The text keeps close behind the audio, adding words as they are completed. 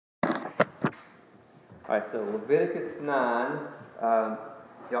All right, so Leviticus 9. Y'all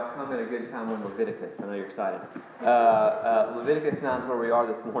come at a good time on Leviticus. I know you're excited. Leviticus 9 is where we are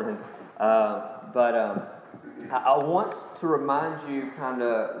this morning. I want to remind you kind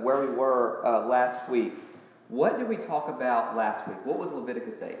of where we were last week. What did we talk about last week? What was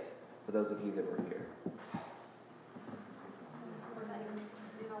Leviticus 8 for those of you that were here?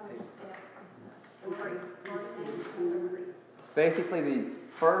 It's basically the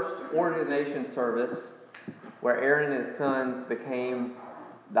first ordination service where Aaron and his sons became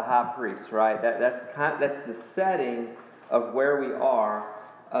the high priests, right? That's the setting of where we are.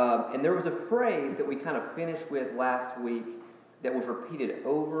 And there was a phrase that we kind of finished with last week that was repeated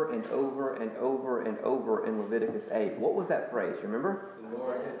over and over and over and over in Leviticus 8. What was that phrase? You remember? The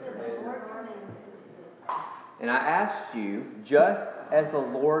Lord has commanded. And I asked you, just as the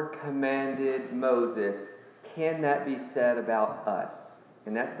Lord commanded Moses, can that be said about us?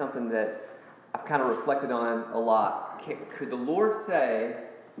 And that's something that I've kind of reflected on a lot. Could the Lord say,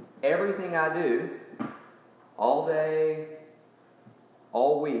 everything I do, all day,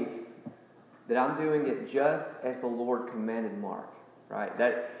 all week, that I'm doing it just as the Lord commanded Mark, right?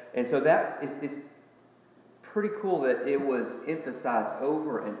 It's pretty cool that it was emphasized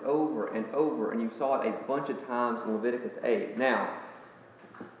over and over and over, and you saw it a bunch of times in Leviticus 8. Now,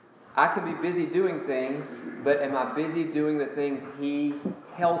 I can be busy doing things, but am I busy doing the things He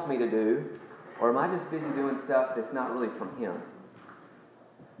tells me to do, or am I just busy doing stuff that's not really from Him?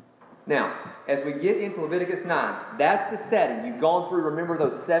 Now, as we get into Leviticus 9, that's the setting. You've gone through, remember,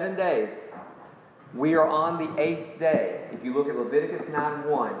 those 7 days. We are on the 8th day. If you look at Leviticus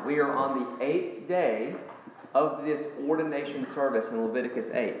 9:1, we are on the 8th day of this ordination service in Leviticus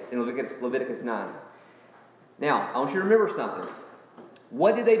 8, in Leviticus 9. Now, I want you to remember something.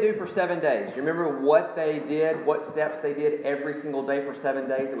 What did they do for 7 days? You remember what they did, what steps they did every single day for 7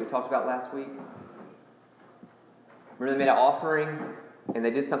 days that we talked about last week? Remember they made an offering and they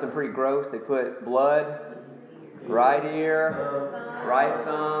did something pretty gross. They put blood, right ear, right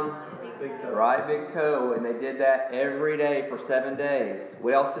thumb, right big toe, and they did that every day for 7 days.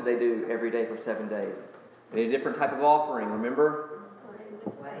 What else did they do every day for 7 days? They did a different type of offering, remember?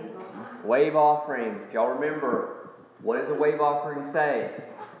 Wave offering. If y'all remember, what does a wave offering say?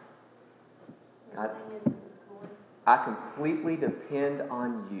 God, I completely depend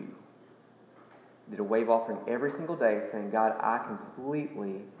on you. Did a wave offering every single day saying, God, I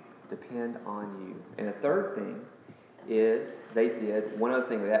completely depend on you. And the third thing is they did one other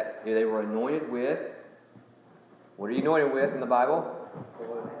thing. That they were anointed with, what are you anointed with in the Bible?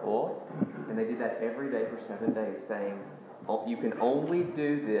 Oil. And they did that every day for 7 days, saying, you can only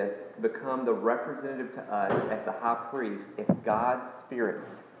do this, become the representative to us as the high priest, if God's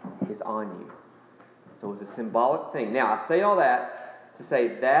Spirit is on you. So it was a symbolic thing. Now, I say all that to say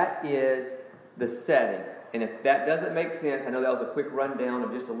that is the setting. And if that doesn't make sense, I know that was a quick rundown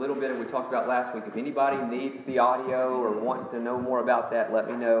of just a little bit of what we talked about last week. If anybody needs the audio or wants to know more about that, let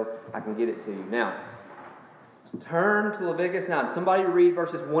me know. I can get it to you. Now, turn to Leviticus 9. Somebody read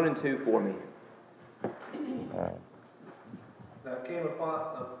verses 1 and 2 for me. Now it came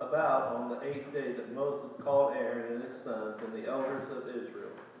about on the 8th day that Moses called Aaron and his sons and the elders of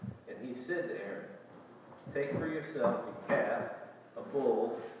Israel. And he said to Aaron, take for yourself a calf, a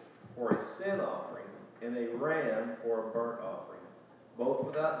bull, for a sin offering, and a ram for a burnt offering, both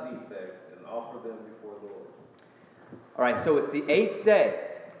without defect, and offer them before the Lord. All right, so it's the 8th day.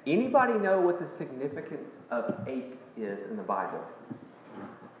 Anybody know what the significance of 8 is in the Bible?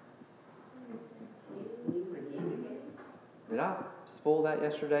 Did I spoil that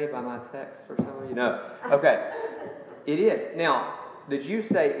yesterday by my text or something? No. Okay. It is. Now, the Jews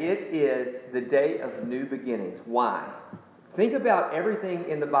say it is the day of new beginnings. Why? Think about everything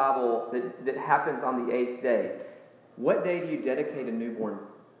in the Bible that happens on the 8th day. What day do you dedicate a newborn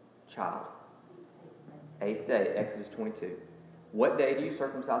child? 8th day, Exodus 22. What day do you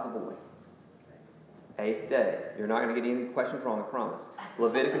circumcise a boy? 8th day. You're not going to get any questions wrong, I promise.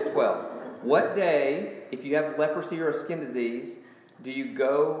 Leviticus 12. What day, if you have leprosy or a skin disease, do you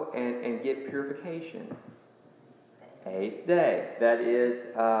go and get purification? 8th day. That is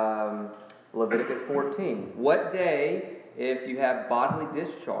Leviticus 14. What day, if you have bodily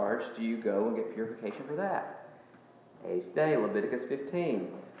discharge, do you go and get purification for that? 8th day, Leviticus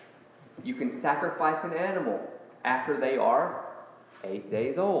 15. You can sacrifice an animal after they are 8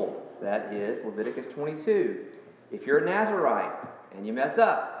 days old. That is Leviticus 22. If you're a Nazirite and you mess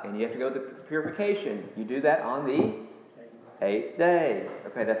up and you have to go to purification, you do that on the 8th day.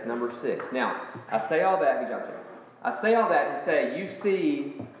 Okay, that's number 6. Now, I say all that, good job, Jay. I say all that to say you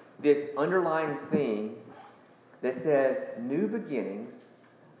see this underlying theme that says new beginnings,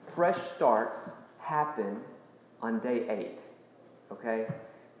 fresh starts happen on day 8. Okay?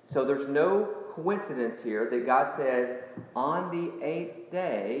 So there's no coincidence here that God says, on the 8th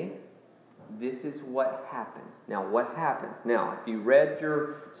day, this is what happens. Now, what happened? Now, if you read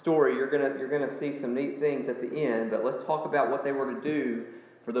your story, you're gonna see some neat things at the end, but let's talk about what they were to do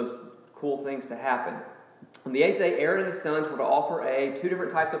for those cool things to happen. On the 8th day, Aaron and his sons were to offer two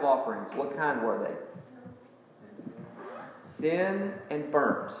different types of offerings. What kind were they? Sin and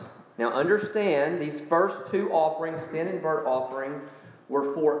burnt. Now, understand, these first 2 offerings, sin and burnt offerings,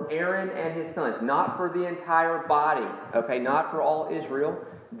 were for Aaron and his sons, not for the entire body, okay, not for all Israel.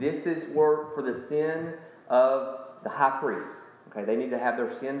 This is for the sin of the high priest. Okay, they need to have their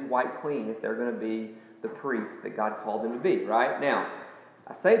sins wiped clean if they're going to be the priests that God called them to be, right? Now,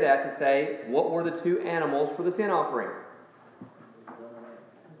 I say that to say, what were the 2 animals for the sin offering?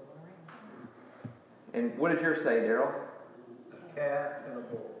 And what did yours say, Daryl? A calf and a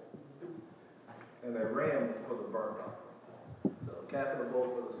bull. And a ram was for the burnt offering. So a calf and a bull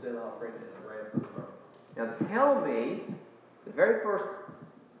for the sin offering and a ram for the burnt. Now tell me, the very first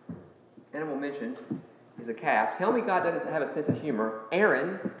animal mentioned is a calf. Tell me God doesn't have a sense of humor.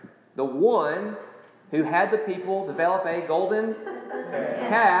 Aaron, the one who had the people develop a golden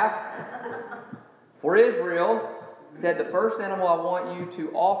calf for Israel, said the first animal I want you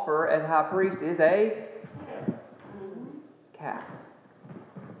to offer as high priest is a calf.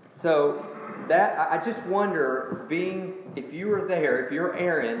 So that I just wonder, if you were there, if you're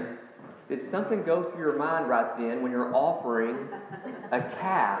Aaron, did something go through your mind right then when you're offering a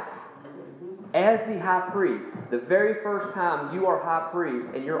calf as the high priest? The very first time you are high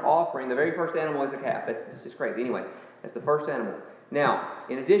priest and you're offering, the very first animal is a calf. That's just crazy. Anyway, that's the first animal. Now,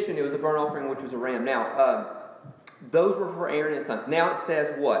 in addition, it was a burnt offering, which was a ram. Now, those were for Aaron and his sons. Now it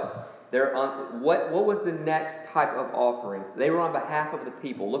says what? What was the next type of offerings? They were on behalf of the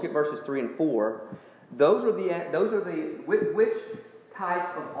people. Look at verses 3 and 4. Which types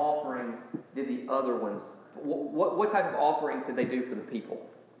of offerings did the other ones? What type of offerings did they do for the people?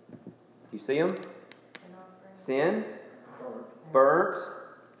 You see them? Sin, burnt,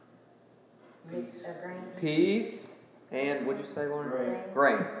 peace, and what'd you say, Lauren?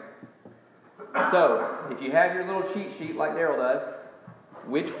 Grain. So, if you have your little cheat sheet like Daryl does,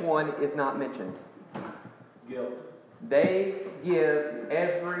 which one is not mentioned? Guilt. They give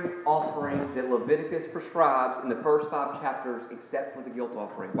every offering that Leviticus prescribes in the first 5 chapters except for the guilt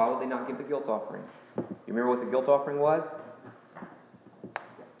offering. Why would they not give the guilt offering? You remember what the guilt offering was?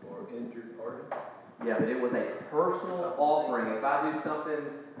 Or injured party. Yeah, but it was a personal offering. If I do something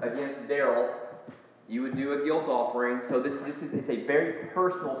against Daryl, you would do a guilt offering. So it's a very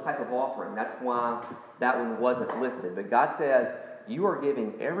personal type of offering. That's why that one wasn't listed. But God says, you are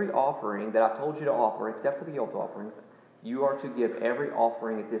giving every offering that I've told you to offer, except for the guilt offerings. You are to give every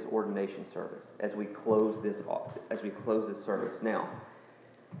offering at this ordination service as we close this service. Now,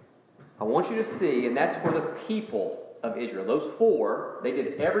 I want you to see, and that's for the people of Israel. Those 4, they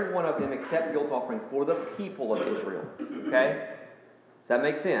did every one of them except guilt offering for the people of Israel. Okay? Does that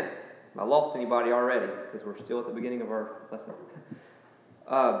make sense? Have I lost anybody already? Because we're still at the beginning of our lesson.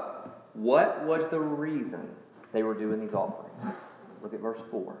 What was the reason they were doing these offerings? Look at verse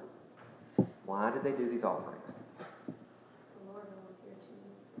 4. Why did they do these offerings? The Lord will appear to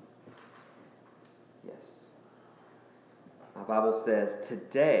you. Yes. My Bible says,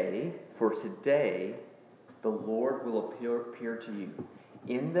 today, the Lord will appear to you.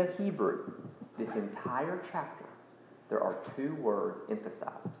 In the Hebrew, this entire chapter, there are 2 words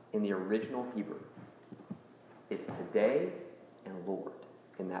emphasized in the original Hebrew. It's today and Lord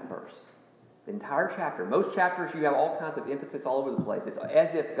in that verse. The entire chapter. Most chapters, you have all kinds of emphasis all over the place. It's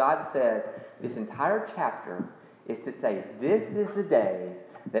as if God says, this entire chapter is to say, this is the day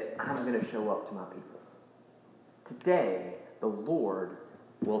that I'm going to show up to my people. Today, the Lord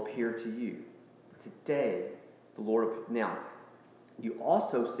will appear to you. Today, the Lord... Now, you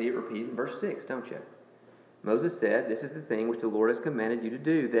also see it repeated in verse 6, don't you? Moses said, this is the thing which the Lord has commanded you to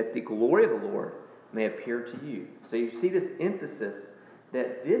do, that the glory of the Lord may appear to you. So you see this emphasis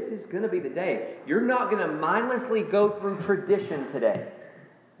that this is going to be the day. You're not going to mindlessly go through tradition today.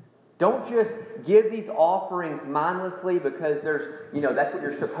 Don't just give these offerings mindlessly because that's what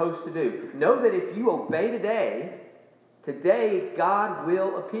you're supposed to do. Know that if you obey today God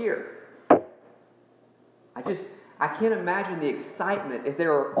will appear. I can't imagine the excitement as they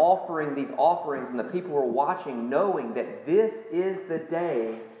are offering these offerings and the people are watching, knowing that this is the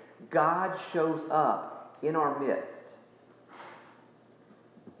day God shows up in our midst.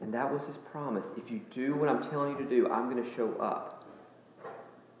 And that was his promise. If you do what I'm telling you to do, I'm going to show up.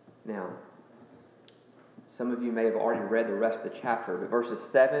 Now, Some of you may have already read the rest of the chapter, but verses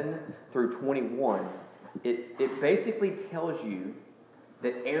 7 through 21, it basically tells you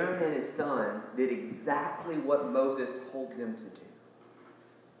that Aaron and his sons did exactly what Moses told them to do.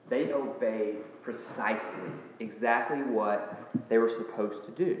 They obeyed precisely exactly what they were supposed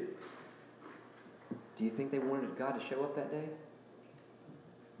to do. Do you think they wanted God to show up that day?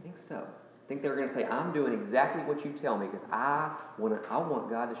 I think so. I think they were going to say, I'm doing exactly what you tell me because I want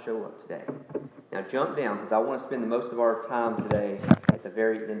God to show up today. Now jump down because I want to spend the most of our time today at the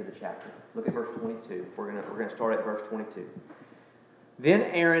very end of the chapter. Look at verse 22. We're going to start at verse 22. Then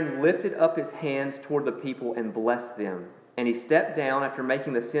Aaron lifted up his hands toward the people and blessed them. And he stepped down after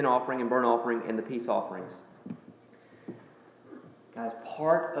making the sin offering and burnt offering and the peace offerings. Guys,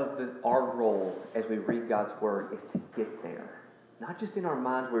 part of our role as we read God's Word is to get there. Not just in our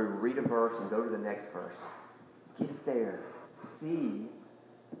minds where we read a verse and go to the next verse. Get there. See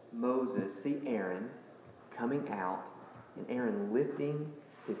Moses, see Aaron coming out, and Aaron lifting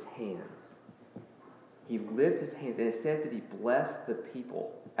his hands. He lifted his hands, and it says that he blessed the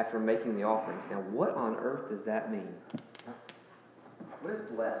people after making the offerings. Now, what on earth does that mean? What does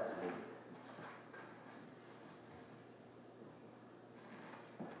blessed mean?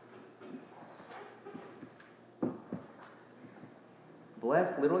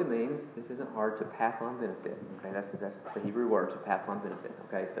 Blessed literally means, this isn't hard, to pass on benefit. Okay, that's the Hebrew word, to pass on benefit.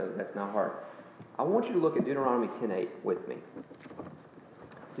 Okay, so that's not hard. I want you to look at Deuteronomy 10:8 with me.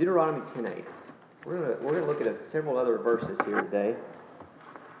 Deuteronomy 10:8. We're gonna look at several other verses here today.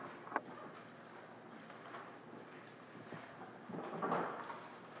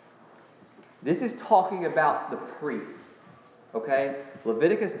 This is talking about the priests. Okay,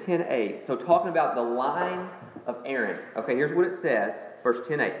 Leviticus 10:8. So talking about the line of Aaron. Okay, here's what it says, verse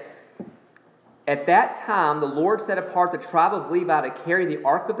 10:8. At that time, the Lord set apart the tribe of Levi to carry the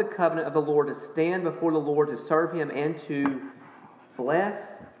ark of the covenant of the Lord, to stand before the Lord, to serve him, and to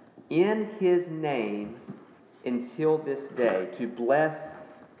bless in his name until this day. To bless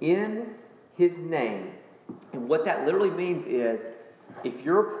in his name. And what that literally means is, if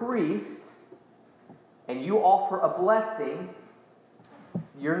you're a priest and you offer a blessing,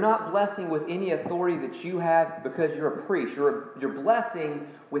 you're not blessing with any authority that you have because you're a priest. You're blessing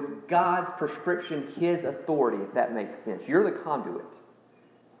with God's prescription, his authority, if that makes sense. You're the conduit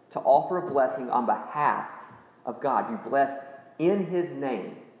to offer a blessing on behalf of God. You bless in his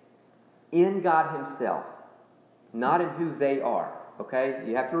name, in God himself, not in who they are. Okay?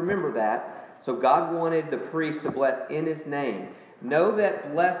 You have to remember that. So God wanted the priest to bless in his name. Know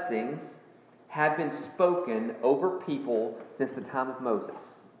that blessings have been spoken over people since the time of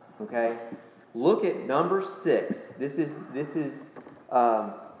Moses. Okay? Look at number 6. This is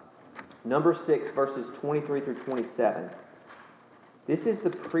number 6, verses 23 through 27. This is the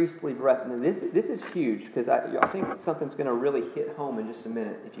priestly breath. Now this is huge because I think something's going to really hit home in just a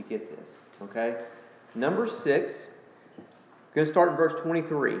minute if you get this. Okay? Number 6. I'm going to start in verse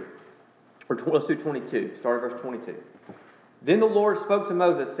 23. Or let's do 22. Start at verse 22. Then the Lord spoke to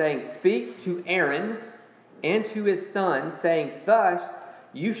Moses, saying, Speak to Aaron and to his sons, saying, Thus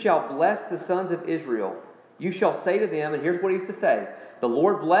you shall bless the sons of Israel. You shall say to them, and here's what he's to say, The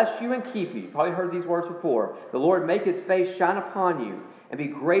Lord bless you and keep you. You've probably heard these words before. The Lord make his face shine upon you and be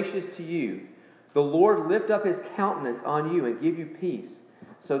gracious to you. The Lord lift up his countenance on you and give you peace.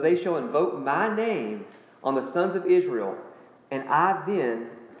 So they shall invoke my name on the sons of Israel, and I then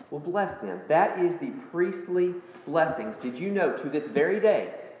will bless them. That is the priestly blessings. Did you know to this very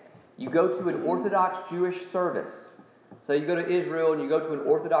day, you go to an Orthodox Jewish service. So you go to Israel and you go to an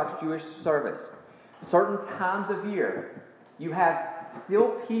Orthodox Jewish service. Certain times of year, you have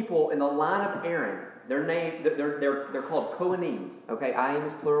still people in the line of Aaron. They're called Kohanim. Okay, Ayim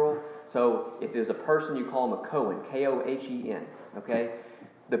is plural. So if there's a person, you call them a Kohen, Kohen. Okay,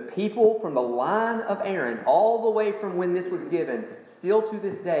 the people from the line of Aaron, all the way from when this was given, still to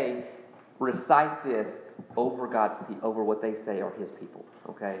this day, recite this over God's people, over what they say are his people.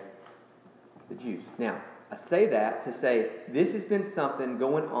 Okay, the Jews. Now, I say that to say this has been something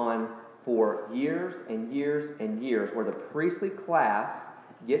going on for years and years and years, where the priestly class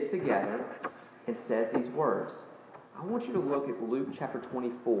gets together and says these words. I want you to look at Luke chapter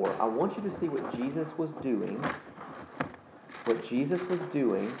 24. I want you to see what Jesus was doing. What Jesus was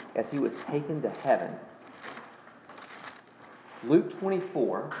doing as he was taken to heaven. Luke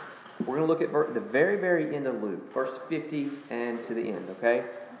 24. We're going to look at the very, very end of Luke, verse 50 and to the end, okay?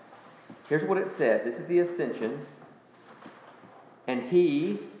 Here's what it says. This is the ascension. And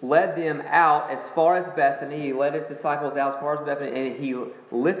he led them out as far as Bethany. He led his disciples out as far as Bethany. And he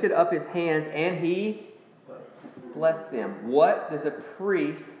lifted up his hands and he blessed them. What does a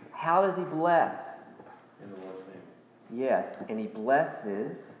priest, how does he bless? Yes, and he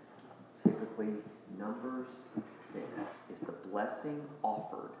blesses, typically Numbers 6 is the blessing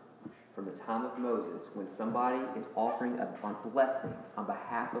offered from the time of Moses. When somebody is offering a blessing on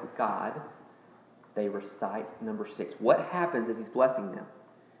behalf of God, they recite number 6. What happens as he's blessing them?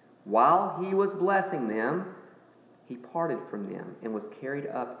 While he was blessing them, he parted from them and was carried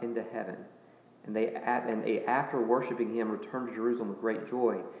up into heaven. And they, after worshiping him, returned to Jerusalem with great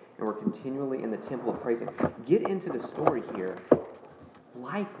joy and were continually in the temple of praising. Get into the story here.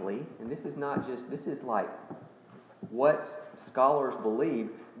 Likely, and this is like what scholars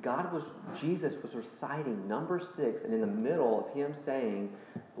believe, Jesus was reciting number 6, and in the middle of him saying,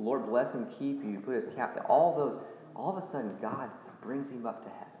 the Lord bless and keep you, put his cap, all of a sudden God brings him up to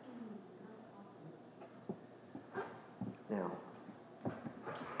heaven. Now,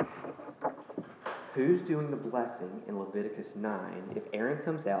 who's doing the blessing in Leviticus 9? If Aaron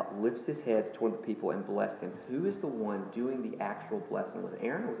comes out, lifts his heads toward the people and blessed them, who is the one doing the actual blessing? Was it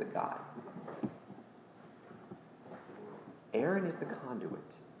Aaron or was it God? Aaron is the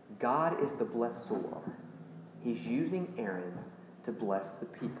conduit. God is the blessor. He's using Aaron to bless the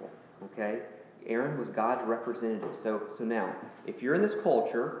people. Okay? Aaron was God's representative. So now, if you're in this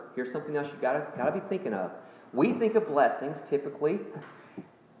culture, here's something else you gotta be thinking of. We think of blessings typically.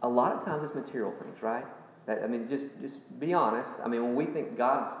 A lot of times it's material things, right? Just be honest. When we think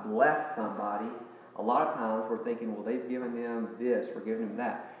God's blessed somebody, a lot of times we're thinking, well, they've given them this, we're giving them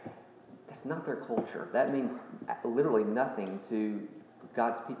that. That's not their culture. That means literally nothing to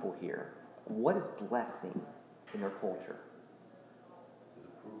God's people here. What is blessing in their culture?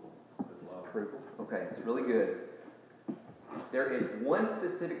 It's approval. Okay, it's really good. There is one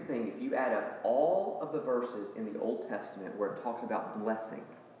specific thing, if you add up all of the verses in the Old Testament where it talks about blessing,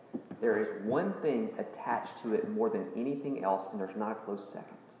 there is one thing attached to it more than anything else, and there's not a close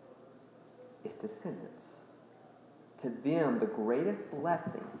second. It's descendants. To them, the greatest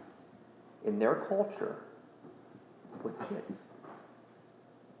blessing in their culture was kids.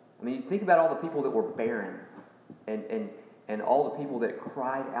 You think about all the people that were barren and all the people that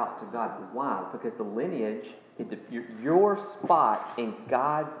cried out to God. Why? Because the lineage, your spot in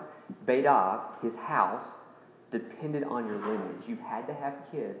God's Beit Av, his house, depended on your lineage. You had to have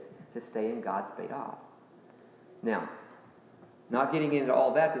kids to stay in God's Beit Av. Now, not getting into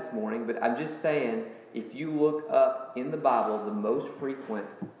all that this morning, but I'm just saying, if you look up in the Bible, the most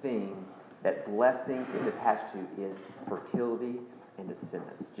frequent thing that blessing is attached to is fertility and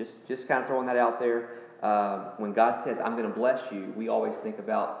descendants. Just kind of throwing that out there. When God says, I'm going to bless you, we always think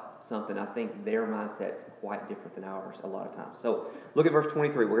about something. I think their mindset's quite different than ours a lot of times. So look at verse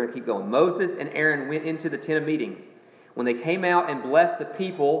 23. We're going to keep going. Moses and Aaron went into the tent of meeting. When they came out and blessed the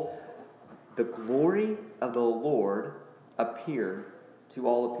people, the glory of the Lord appeared to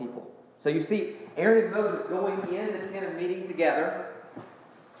all the people. So you see Aaron and Moses going in the tent of meeting together.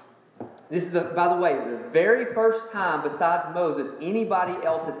 This is, by the way, the very first time besides Moses anybody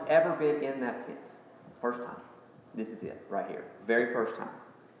else has ever been in that tent. First time. This is it right here. Very first time.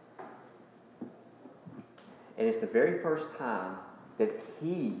 And it's the very first time that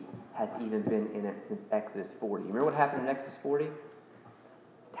he has even been in it since Exodus 40. You remember what happened in Exodus 40?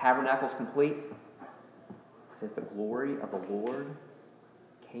 Tabernacle's complete. It says the glory of the Lord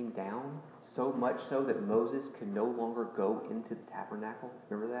came down, so much so that Moses could no longer go into the tabernacle.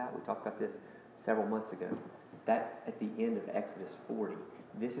 Remember that? We talked about this several months ago. That's at the end of Exodus 40.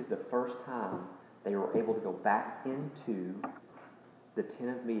 This is the first time they were able to go back into the tent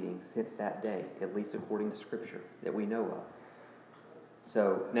of meeting since that day, at least according to Scripture that we know of.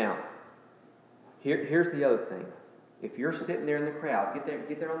 So now, here's the other thing. If you're sitting there in the crowd, get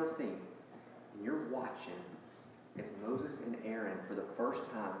there on the scene, and you're watching as Moses and Aaron, for the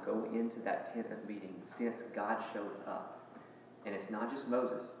first time, go into that tent of meeting since God showed up. And it's not just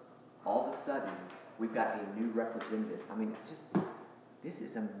Moses. All of a sudden, we've got a new representative. This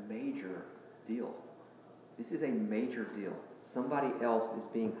is a major deal. This is a major deal. Somebody else is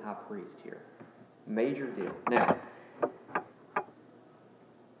being high priest here. Major deal. Now,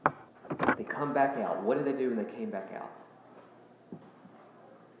 they come back out. What did they do when they came back out?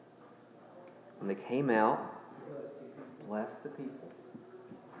 When they came out, bless the people.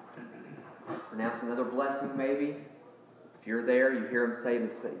 Pronounce another blessing, maybe. If you're there, you hear them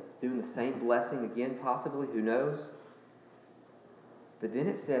doing the same blessing again, possibly. Who knows? But then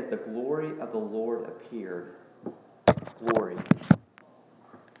it says, the glory of the Lord appeared. Glory.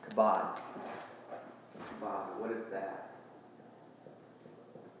 Kabod. Kabod. What is that?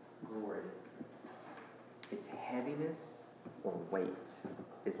 It's glory. It's heaviness or weight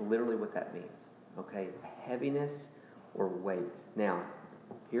is literally what that means. Okay? Heaviness or weight. Now,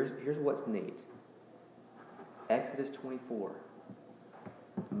 here's what's neat. Exodus 24.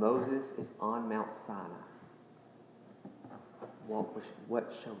 Moses is on Mount Sinai.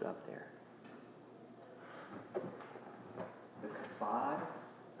 What showed up there? The kabod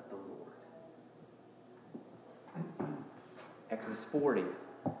of the Lord. Exodus 40.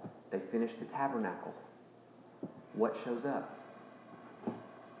 They finished the tabernacle. What shows up?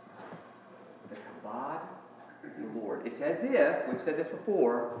 The kabod of the Lord. It's as if, we've said this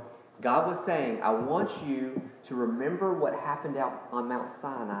before, God was saying, I want you to remember what happened out on Mount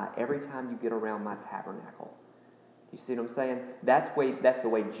Sinai every time you get around my tabernacle. You see what I'm saying? That's the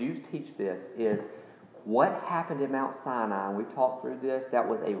way Jews teach this, is what happened in Mount Sinai, and we've talked through this, that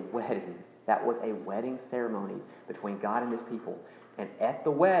was a wedding. That was a wedding ceremony between God and his people. And at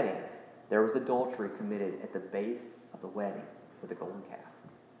the wedding, there was adultery committed at the base of the wedding with the golden calf.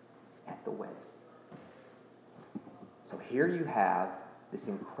 At the wedding. So here you have this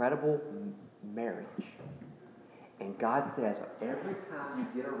incredible marriage. And God says, every time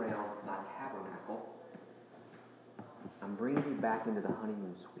you get around my tabernacle, I'm bringing you back into the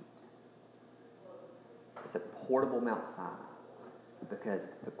honeymoon suite. It's a portable Mount Sinai because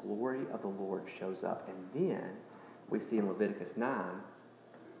the glory of the Lord shows up. And then we see in Leviticus 9,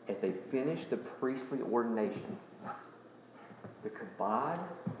 as they finish the priestly ordination, the kabod,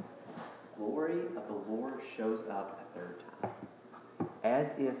 glory of the Lord shows up a third time.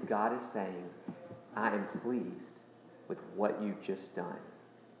 As if God is saying, I am pleased with what you've just done.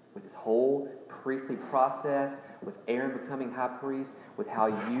 With this whole priestly process, with Aaron becoming high priest, with how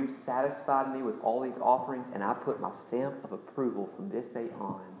you satisfied me with all these offerings, and I put my stamp of approval from this day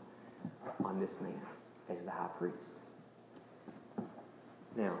on this man as the high priest.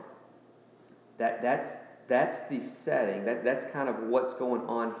 Now, that's the setting. That's kind of what's going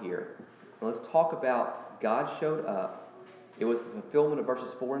on here. Now let's talk about God showed up. It was the fulfillment of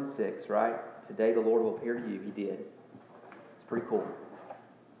verses 4 and 6, right? Today the Lord will appear to you. He did. It's pretty cool.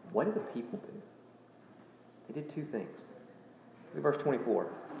 What did the people do? They did two things. Look at verse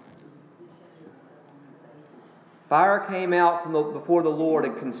 24. Fire came out from before the Lord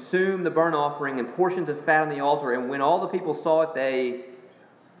and consumed the burnt offering and portions of fat on the altar. And when all the people saw it, they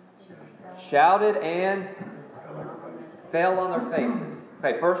shouted and fell on their faces.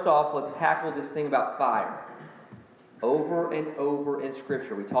 Okay, first off, let's tackle this thing about fire. Over and over in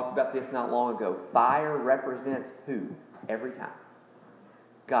Scripture, we talked about this not long ago. Fire represents who? Every time.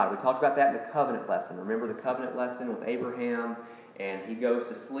 God. We talked about that in the covenant lesson. Remember the covenant lesson with Abraham, and he goes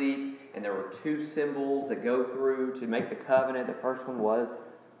to sleep, and there were two symbols that go through to make the covenant. The first one was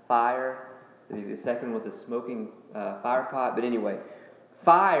fire. The second was a smoking fire pot. But anyway,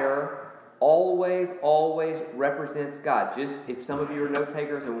 fire always represents God. Just if some of you are note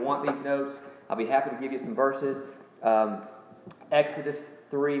takers and want these notes, I'll be happy to give you some verses. Exodus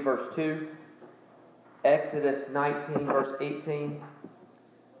 3 verse 2, Exodus 19 verse 18,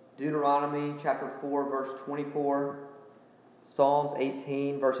 Deuteronomy chapter 4 verse 24, Psalms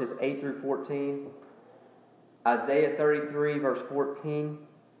 18 verses 8 through 14, Isaiah 33 verse 14,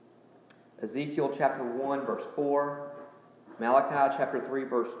 Ezekiel chapter 1 verse 4, Malachi chapter 3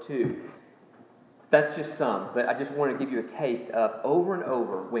 verse 2. That's just some, but I just want to give you a taste of over and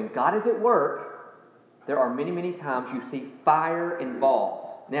over. When God is at work, there are many times you see fire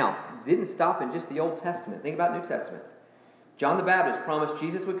involved. Now, it didn't stop in just the Old Testament. Think about New Testament. John the Baptist promised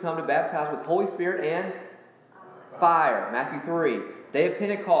Jesus would come to baptize with Holy Spirit and fire. Matthew 3. Day of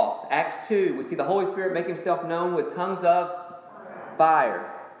Pentecost. Acts 2. We see the Holy Spirit make himself known with tongues of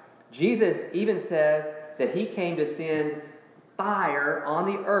fire. Jesus even says that he came to send fire on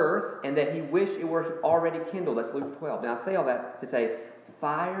the earth and that he wished it were already kindled. That's Luke 12. Now I say all that to say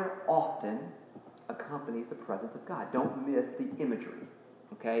fire often accompanies the presence of God. Don't miss the imagery.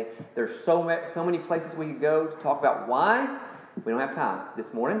 Okay? There's so many places we could go to talk about why. We don't have time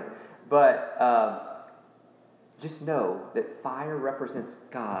this morning. But just know that fire represents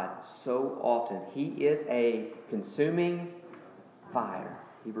God so often. He is a consuming fire.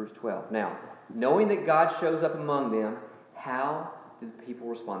 Hebrews 12. Now, knowing that God shows up among them, how did the people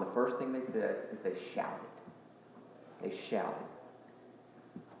respond? The first thing they said is they shouted. They shouted.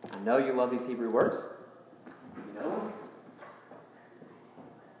 I know you love these Hebrew words. You know them?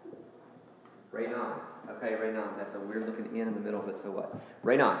 Rainon. Okay, Rainon. That's a weird looking N in the middle, but so what?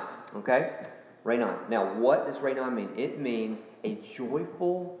 Rainon. Okay? Rainon. Now, what does Rainon mean? It means a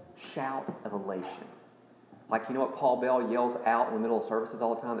joyful shout of elation. Like, you know what Paul Bell yells out in the middle of services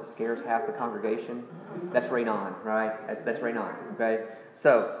all the time that scares half the congregation? That's Rainon, right? That's Rainon, okay?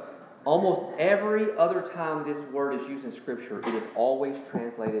 So, almost every other time this word is used in Scripture, it is always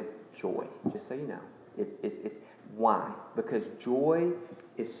translated joy, just so you know. It's why? Because joy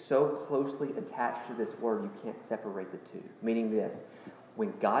is so closely attached to this word, you can't separate the two. Meaning this,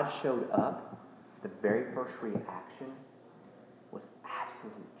 when God showed up, the very first reaction was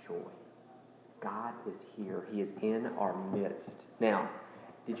absolute joy. God is here. He is in our midst. Now,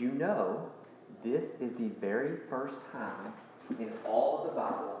 did you know this is the very first time in all of the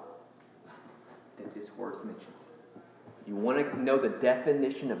Bible that this word's mentioned? You want to know the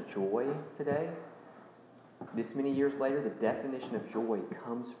definition of joy today? This many years later, the definition of joy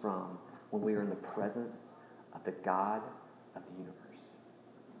comes from when we are in the presence of the God of the universe.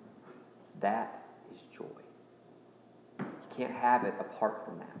 That is joy. You can't have it apart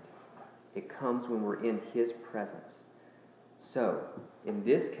from that. It comes when we're in His presence. So, in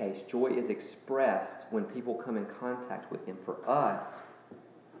this case, joy is expressed when people come in contact with Him. For us,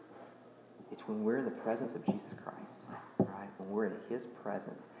 it's when we're in the presence of Jesus Christ, right? When we're in His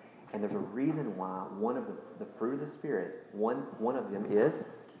presence. And there's a reason why one of the fruit of the Spirit, one of them is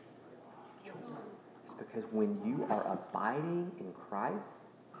joy. It's because when you are abiding in Christ,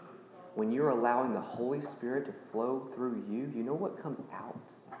 when you're allowing the Holy Spirit to flow through you, you know what comes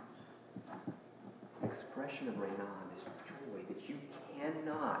out? This expression of Renan, this joy that you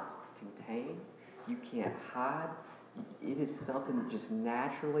cannot contain, you can't hide. It is something that just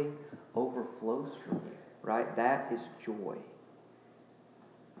naturally overflows from you, right? That is joy.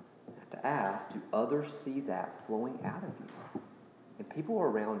 To ask, do others see that flowing out of you? And people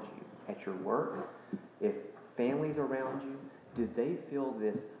around you, at your work, if families around you, do they feel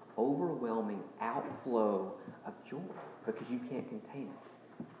this overwhelming outflow of joy because you can't contain it?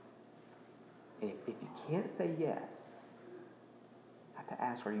 And if you can't say yes, I have to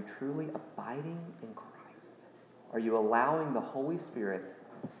ask, are you truly abiding in Christ? Are you allowing the Holy Spirit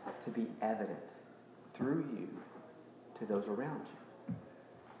to be evident through you to those around you?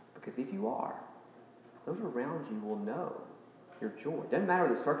 Because if you are, those around you will know your joy. It doesn't matter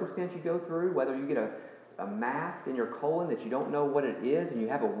the circumstance you go through, whether you get a mass in your colon that you don't know what it is and you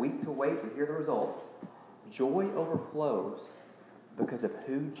have a week to wait to hear the results. Joy overflows because of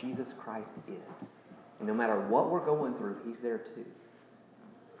who Jesus Christ is. And no matter what we're going through, He's there too.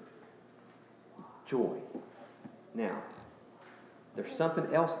 Joy. Now, there's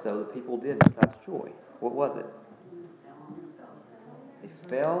something else, though, that people did besides joy. What was it? They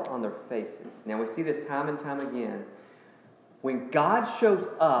fell on their faces. Now, we see this time and time again. When God shows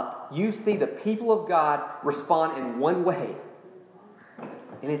up, you see the people of God respond in one way.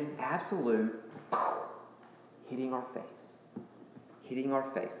 And it's absolute hitting our face. Hitting our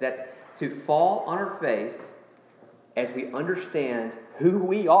face. That's to fall on our face as we understand who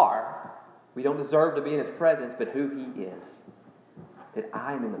we are. We don't deserve to be in His presence, but who He is. That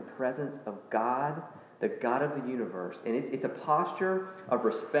I am in the presence of God, the God of the universe. And it's a posture of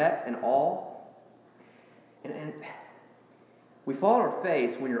respect and awe. And we fall on our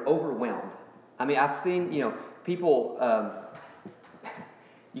face when you're overwhelmed. I mean, I've seen, people,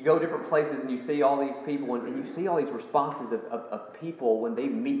 you go different places and you see all these people and you see all these responses of people when they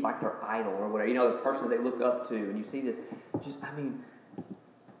meet like their idol or whatever, the person they look up to. And you see this,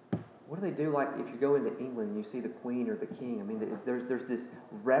 what do they do like if you go into England and you see the Queen or the King? I mean, there's this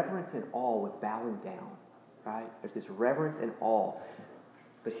reverence and awe with bowing down, right? There's this reverence and awe.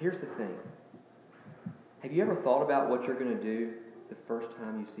 But here's the thing. Have you ever thought about what you're going to do the first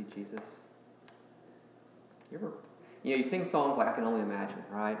time you see Jesus? You sing songs like I Can Only Imagine,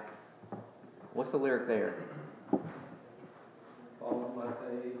 right? What's the lyric there? Fall on my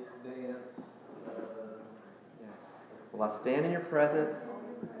face, dance. Will I stand in your presence,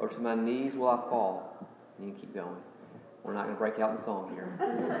 or to my knees will I fall? And you can keep going. We're not going to break out in song here. Oh,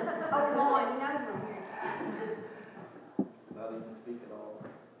 come on, you know from here. Not even speak at all.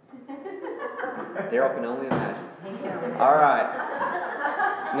 Daryl can only imagine. All right.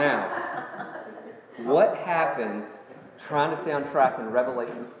 Now, what happens, trying to stay on track in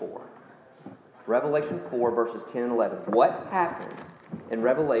Revelation 4. Revelation 4, verses 10 and 11. What happens in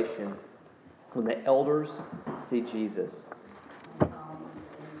Revelation when the elders see Jesus?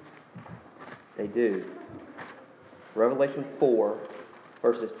 They do. Revelation 4,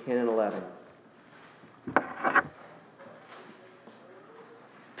 verses 10 and 11.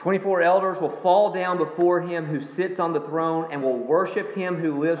 24 elders will fall down before Him who sits on the throne and will worship Him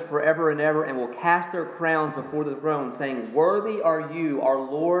who lives forever and ever and will cast their crowns before the throne, saying, "Worthy are you, our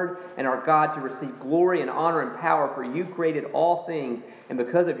Lord and our God, to receive glory and honor and power, for you created all things, and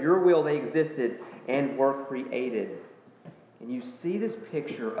because of your will they existed and were created." And you see this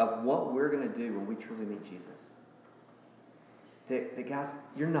picture of what we're going to do when we truly meet Jesus. The guys,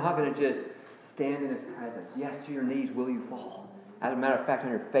 you're not going to just stand in His presence. Yes, to your knees will you fall. As a matter of fact,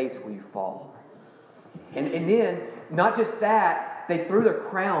 on your face will you fall. And then, not just that, they threw their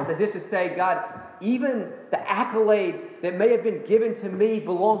crowns as if to say, God, even the accolades that may have been given to me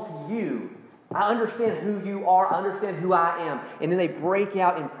belong to you. I understand who you are. I understand who I am. And then they break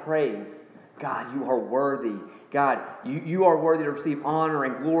out in praise. God, you are worthy. God, you are worthy to receive honor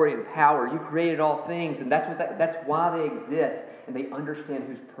and glory and power. You created all things, and that's why they exist. And they understand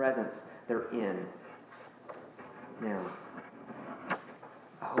whose presence they're in. Now,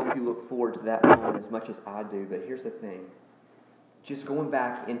 I hope you look forward to that moment as much as I do. But here's the thing. Just going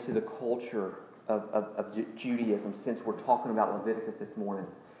back into the culture of Judaism, since we're talking about Leviticus this morning,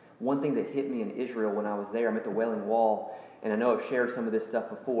 one thing that hit me in Israel when I was there, I'm at the Wailing Wall, and I know I've shared some of this stuff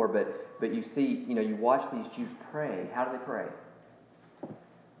before, but you see, you watch these Jews pray. How do they pray? They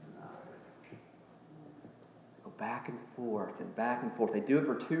go back and forth and back and forth. They do it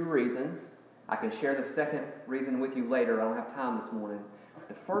for two reasons. I can share the second reason with you later. I don't have time this morning.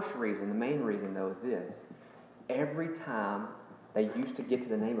 The first reason, the main reason, though, is this. Every time they used to get to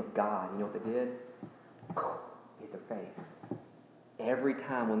the name of God, you know what they did? Hit their face. Every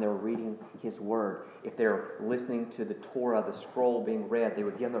time when they were reading His Word, if they're listening to the Torah, the scroll being read, they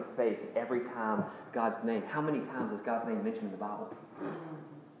would get on their face every time God's name. How many times is God's name mentioned in the Bible?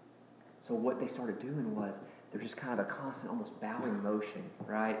 So what they started doing was, there's just kind of a constant, almost bowing motion,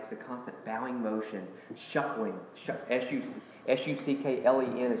 right? It's a constant bowing motion, shuckling.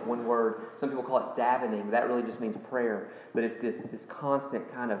 S-U-C-K-L-E-N is one word. Some people call it davening. That really just means prayer. But it's this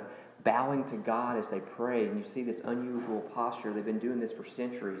constant kind of bowing to God as they pray. And you see this unusual posture. They've been doing this for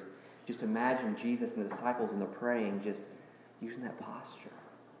centuries. Just imagine Jesus and the disciples when they're praying, just using that posture.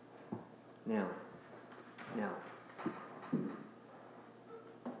 Now,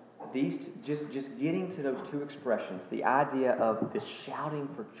 these just getting to those two expressions, the idea of the shouting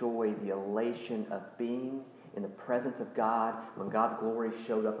for joy, the elation of being in the presence of God when God's glory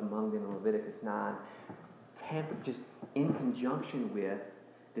showed up among them in Leviticus 9, just in conjunction with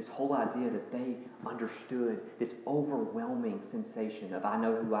this whole idea that they understood this overwhelming sensation of I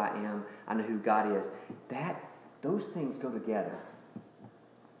know who I am, I know who God is. Those things go together.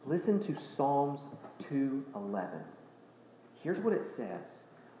 Listen to Psalms 2:11. Here's what it says.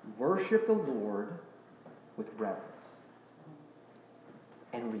 Worship the Lord with reverence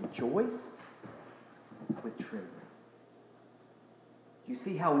and rejoice with trembling. You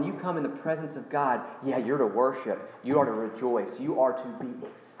see how when you come in the presence of God, you're to worship, you are to rejoice, you are to be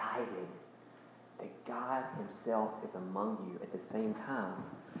excited that God Himself is among you. At the same time,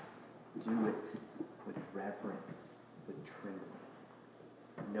 do it with reverence, with trembling,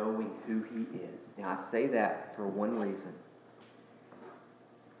 knowing who He is. Now I say that for one reason.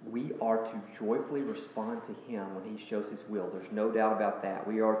 We are to joyfully respond to Him when He shows His will. There's no doubt about that.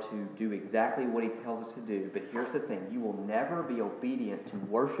 We are to do exactly what He tells us to do. But here's the thing. You will never be obedient to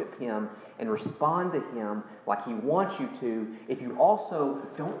worship Him and respond to Him like He wants you to if you also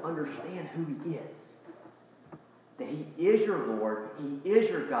don't understand who He is. That He is your Lord. He is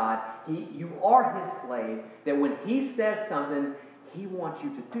your God. You are His slave. That when He says something, He wants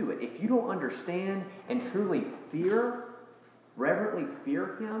you to do it. If you don't understand and truly reverently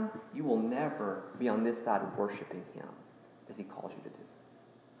fear Him, you will never be on this side of worshiping Him as He calls you to do.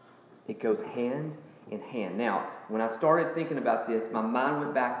 It goes hand in hand. Now, when I started thinking about this, my mind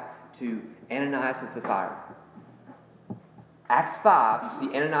went back to Ananias and Sapphira. Acts 5, you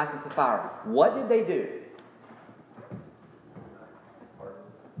see Ananias and Sapphira. What did they do?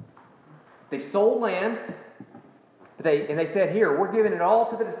 They sold land, and they said, here, we're giving it all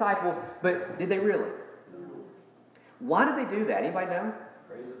to the disciples, but did they really? Why did they do that? Anybody know?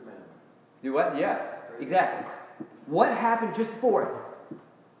 Praise of men. Do what? Yeah, exactly. What happened just before it?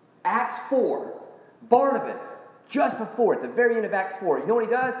 Acts 4. Barnabas, just before it, the very end of Acts 4. You know what he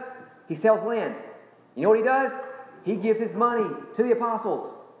does? He sells land. You know what he does? He gives his money to the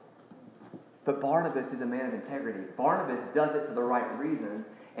apostles. But Barnabas is a man of integrity. Barnabas does it for the right reasons,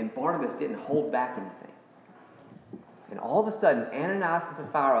 and Barnabas didn't hold back anything. And all of a sudden, Ananias and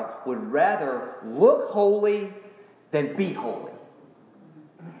Sapphira would rather look holy than be holy.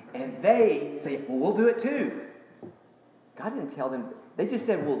 And they say, well, we'll do it too. God didn't tell them. They just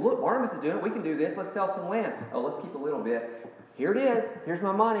said, well, look, Barnabas is doing it. We can do this. Let's sell some land. Oh, let's keep a little bit. Here it is. Here's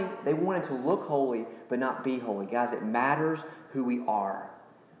my money. They wanted to look holy, but not be holy. Guys, it matters who we are.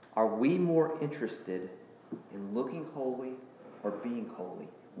 Are we more interested in looking holy or being holy?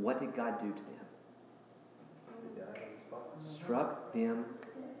 What did God do to them? Struck them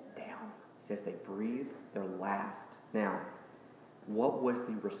down. It says they breathed their last. Now, what was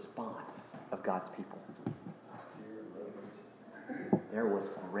the response of God's people? There was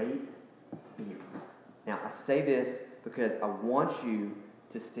great fear. Now, I say this because I want you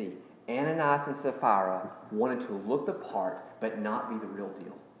to see Ananias and Sapphira wanted to look the part, but not be the real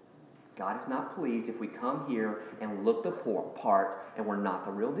deal. God is not pleased if we come here and look the part and we're not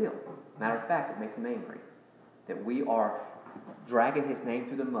the real deal. Matter of fact, it makes him angry that we are dragging his name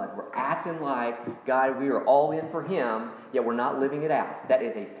through the mud. We're acting like, God, we are all in for him, yet we're not living it out. That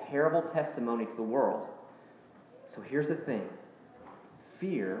is a terrible testimony to the world. So here's the thing.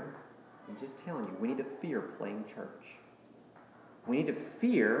 Fear, I'm just telling you, we need to fear playing church. We need to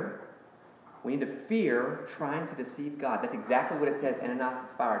fear trying to deceive God. That's exactly what it says Ananias and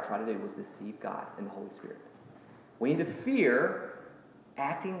Sapphira tried to do, was deceive God and the Holy Spirit. We need to fear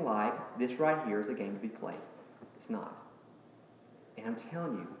acting like this right here is a game to be played. It's not. And I'm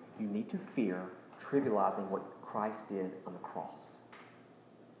telling you, you need to fear trivializing what Christ did on the cross.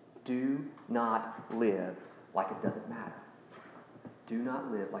 Do not live like it doesn't matter. Do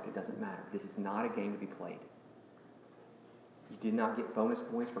not live like it doesn't matter. This is not a game to be played. You did not get bonus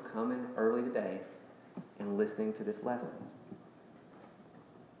points for coming early today and listening to this lesson.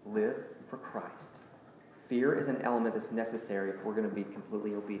 Live for Christ. Fear is an element that's necessary if we're going to be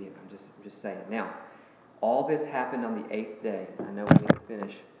completely obedient. I'm just saying. Now, all this happened on the 8th day. I know we need to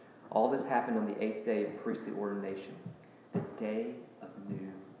finish. All this happened on the 8th day of priestly ordination, the day of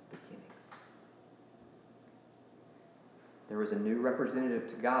new beginnings. There was a new representative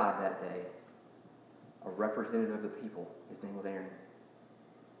to God that day, a representative of the people. His name was Aaron.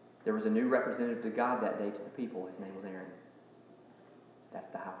 There was a new representative to God that day to the people. His name was Aaron. That's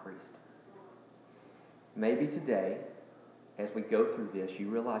the high priest. Maybe today, as we go through this, you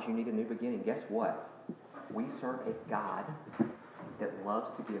realize you need a new beginning. Guess what? We serve a God that loves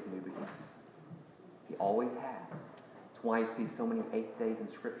to give new beginnings. He always has. That's why you see so many 8th days in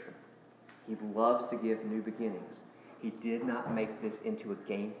Scripture. He loves to give new beginnings. He did not make this into a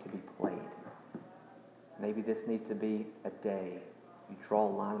game to be played. Maybe this needs to be a day. You draw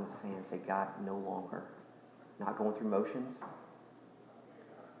a line in the sand and say, God, no longer. Not going through motions.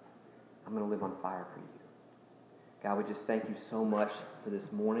 I'm going to live on fire for you. God, we just thank you so much for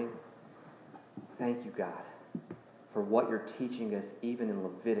this morning. Thank you, God, for what you're teaching us even in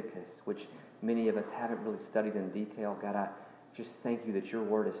Leviticus, which many of us haven't really studied in detail. God, I just thank you that your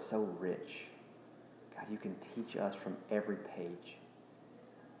word is so rich. God, you can teach us from every page.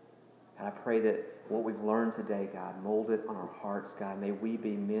 God, I pray that what we've learned today, God, mold it on our hearts, God. May we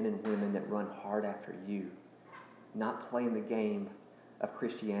be men and women that run hard after you, not playing the game of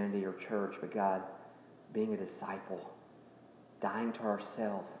Christianity or church, but God, being a disciple, dying to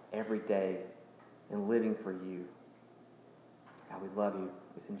ourselves every day and living for you. God, we love you.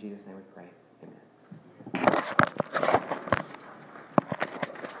 It's in Jesus' name we pray. Amen.